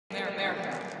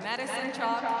winner, Мэдисон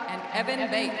Чок and Evan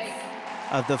Bейтс.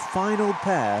 Of the final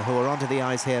pair who are onto the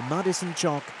ice here, Мэдиson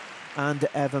Chok and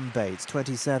Evan Bейтс,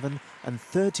 27 and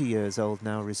 30 years old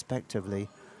now, respectively.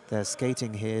 They're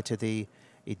skating here to the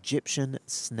Egyptian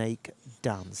snake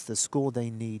dance. The score they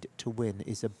need to win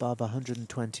is above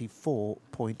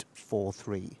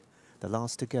 124.43. The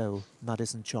last to go,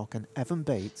 Мэдиson Chok and Evan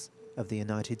Bейтс of the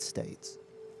United States.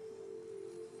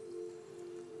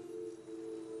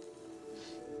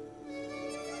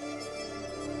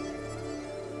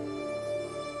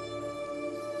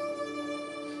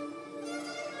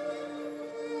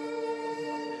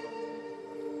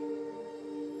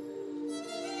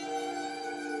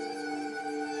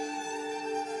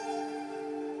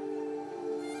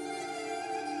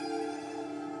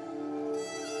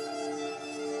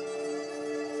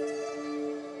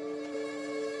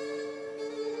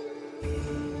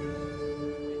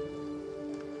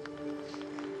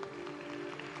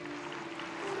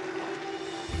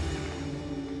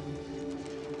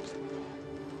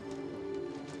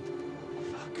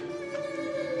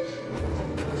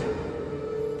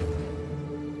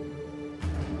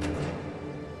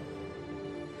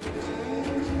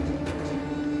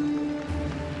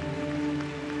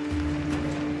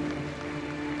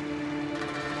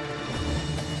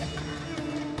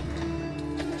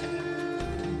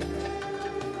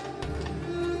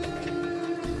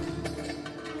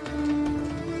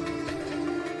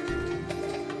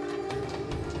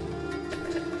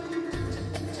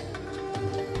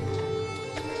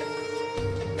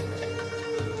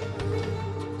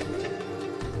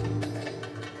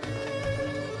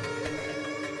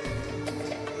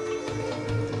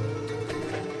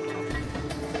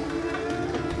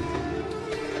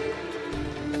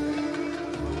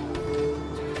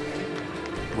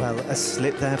 Well, a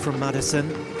slip there from Мэдиson.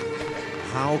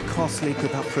 How costly could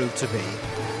that prove to be?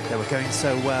 They were going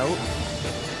so well.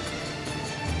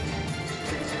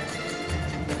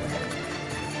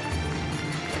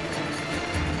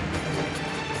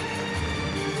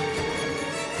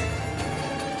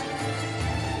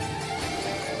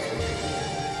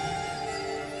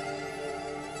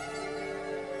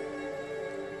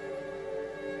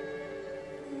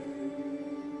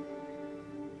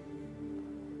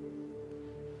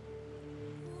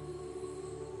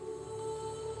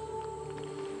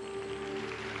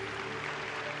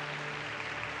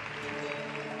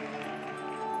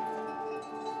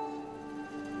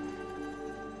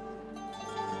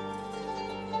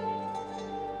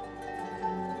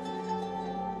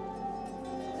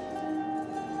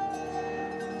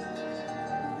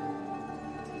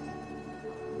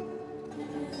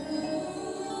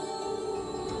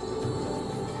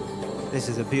 This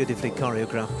is a beautifully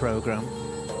choreographed program,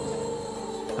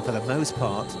 and for the most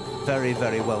part, very,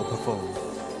 very well performed.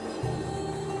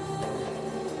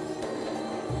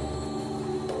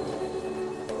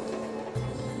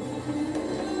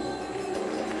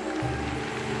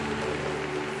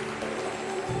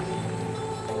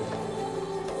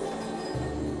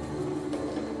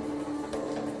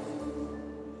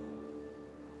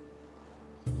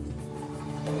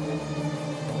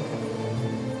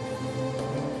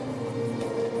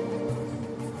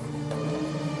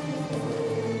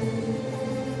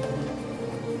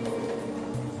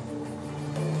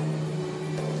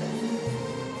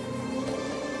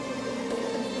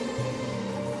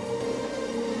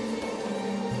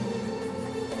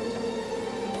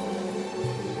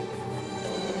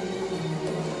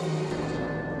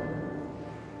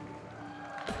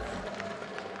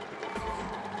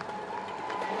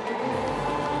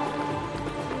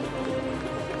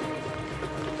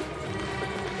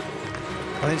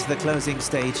 Well, into the closing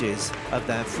stages of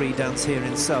their free dance here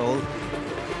in Seoul.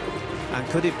 And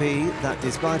could it be that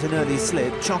despite an early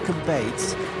slip, Chok and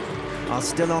Bейтс are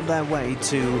still on their way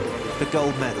to the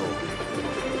gold medal?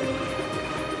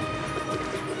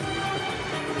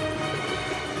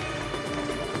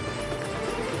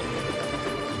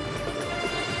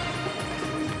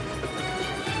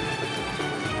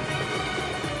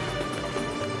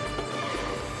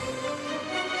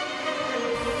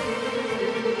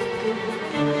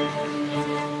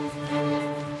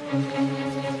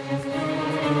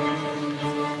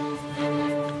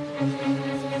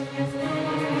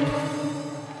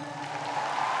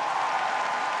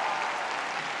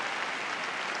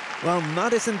 Well,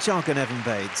 Мэдисон Чок and Evan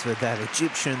Bейтс with their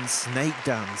Egyptian snake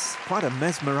dance. Quite a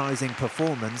mesmerising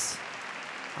performance.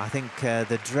 I think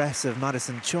the dress of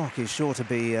Мэдисон Чок is sure to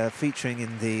be featuring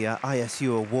in the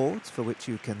ISU Awards, for which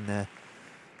you can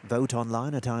vote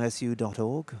online at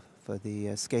isu.org for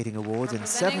the skating awards in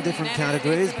 7 different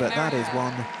categories, but that is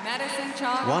one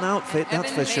outfit,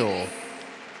 that's for sure.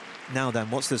 Now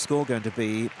then, what's the score going to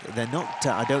be? They're not,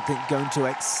 I don't think, going to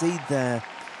exceed their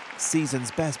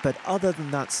season's best, but other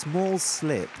than that small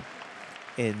slip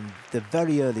in the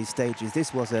very early stages,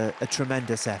 this was a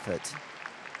tremendous effort.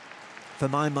 For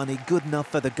my money, good enough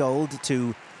for the gold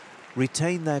to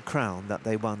retain their crown that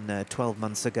they won 12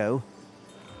 months ago.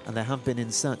 And they have been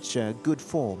in such good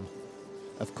form,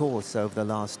 of course, over the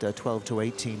last 12 to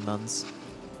 18 months.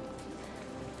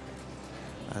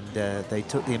 And they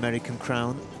took the American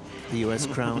crown, the US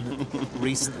crown,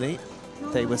 recently.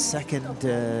 They were second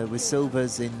with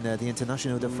silvers in the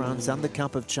International de France and the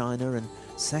Cup of China, and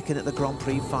second at the Grand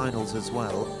Prix finals as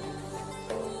well.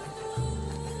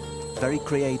 Very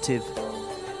creative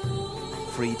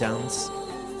free dance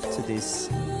to this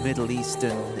Middle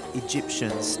Eastern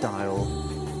Egyptian style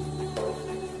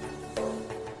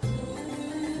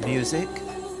music.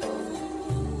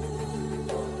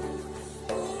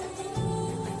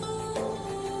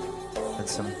 And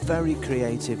some very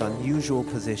creative, unusual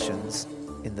positions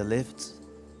in the lifts.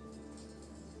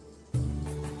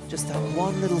 Just that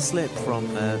one little slip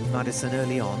from Madison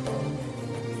early on,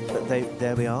 but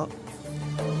there we are.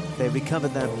 They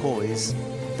recovered their poise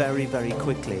very, very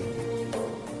quickly.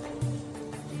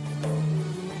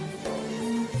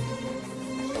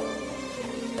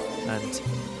 And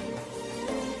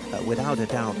without a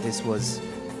doubt, this was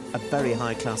a very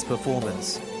high-class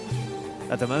performance.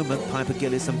 At the moment, Piper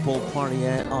Gillis and Paul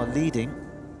Poirier are leading.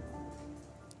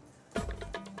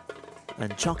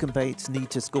 And Chok and Beyts need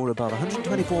to score above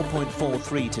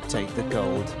 124.43 to take the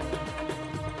gold.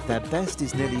 Their best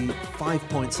is nearly 5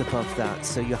 points above that,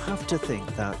 so you have to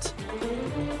think that,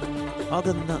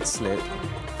 other than that slip,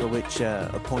 for which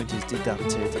a point is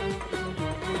deducted,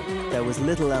 there was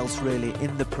little else really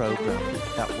in the programme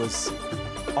that was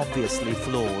obviously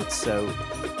flawed, so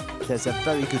there's a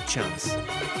very good chance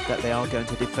that they are going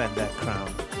to defend their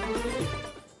crown.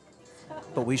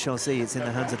 But we shall see. It's in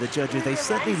the hands of the judges. They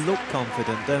certainly look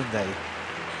confident, don't they?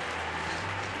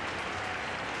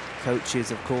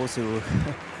 Coaches, of course, who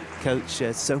coach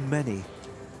so many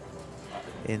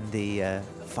in the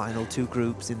final two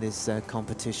groups in this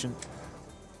competition.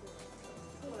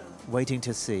 Waiting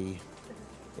to see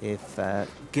if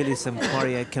Gillis and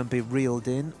Poirier can be reeled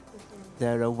in.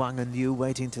 There are Wang and Yu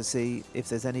waiting to see if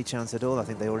there's any chance at all. I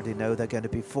think they already know they're going to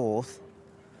be fourth.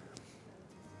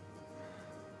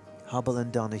 Hubble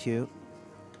and Donahue,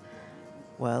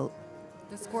 well,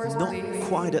 not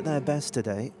quite at their best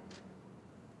today.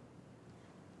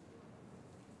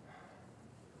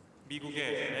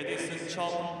 미국의 매디슨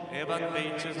척, 에반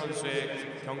베이츠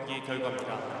선수의 경기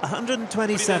결과입니다.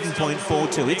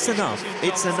 127.42. It's enough.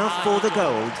 It's enough for the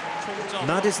gold.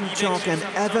 Мэдисон Чок and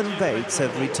Evan Beyts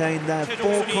have retained their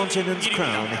four continents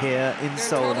crown here in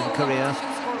Seoul, in Korea.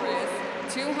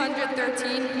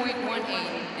 213.18,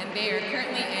 and they are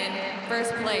currently in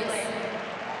first place.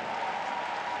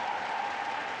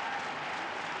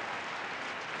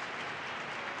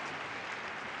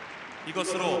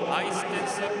 이것으로 아이스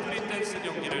댄스, 프리 댄스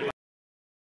경기를